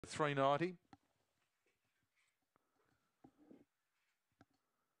390.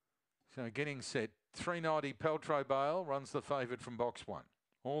 So getting set. 390 Peltro Bale runs the favourite from box 1.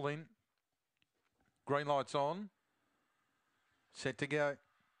 All in. Green lights on. Set to go.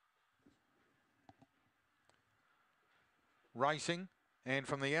 Racing. And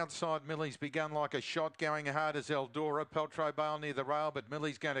from the outside, Millie's begun like a shot, going hard as Eldora. Peltro Bale near the rail, but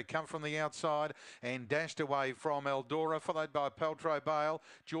Millie's going to come from the outside and dashed away from Eldora, followed by Peltro Bale,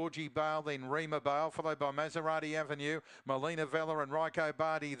 Georgie Bale, then Rima Bale, followed by Maserati Avenue, Molina Vella and Ryko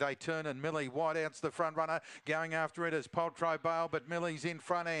Barty. They turn and Millie, Whiteout's the front runner, going after it as Peltro Bale, but Millie's in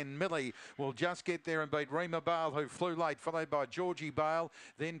front and Millie will just get there and beat Rima Bale, who flew late, followed by Georgie Bale,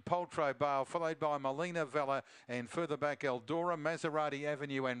 then Peltro Bale, followed by Molina Vella, and further back Eldora, Maserati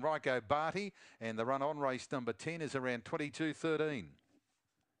Avenue and Ryko Barty, and the run on race number 10 is around 22.13.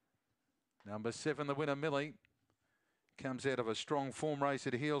 Number 7, the winner Millie, comes out of a strong form race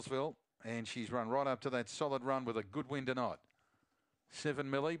at Healesville, and she's run right up to that solid run with a good win tonight. 7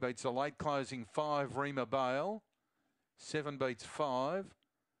 Millie beats a late closing 5 Rima Bale. 7 beats 5.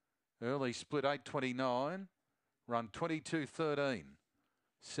 Early split 8.29. Run 22.13.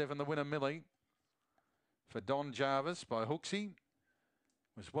 7 the winner Millie for Don Jarvis by Hooksy.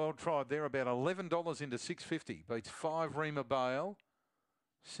 Was well tried there, about $11 into 650. Beats 5 Rima Bale.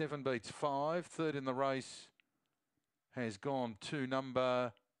 7 beats 5. Third in the race has gone to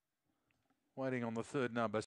number, waiting on the third number,